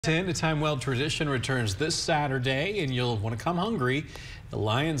The Timewell tradition returns this Saturday, and you'll want to come hungry. The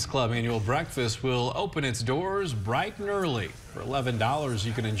Lions Club annual breakfast will open its doors bright and early. For $11,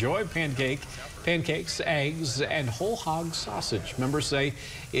 you can enjoy pancakes, eggs, and whole hog sausage. Members say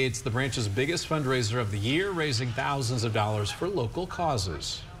it's the branch's biggest fundraiser of the year, raising thousands of dollars for local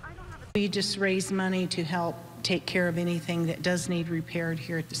causes. We just raise money to help take care of anything that does need repaired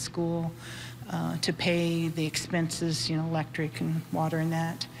here at the school, to pay the expenses, electric and water and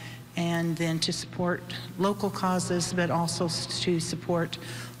that, and then to support local causes, but also to support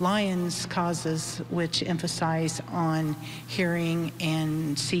Lions causes, which emphasize on hearing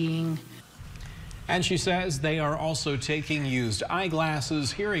and seeing. And she says they are also taking used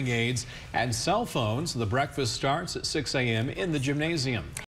eyeglasses, hearing aids, and cell phones. The breakfast starts at 6 a.m. in the gymnasium.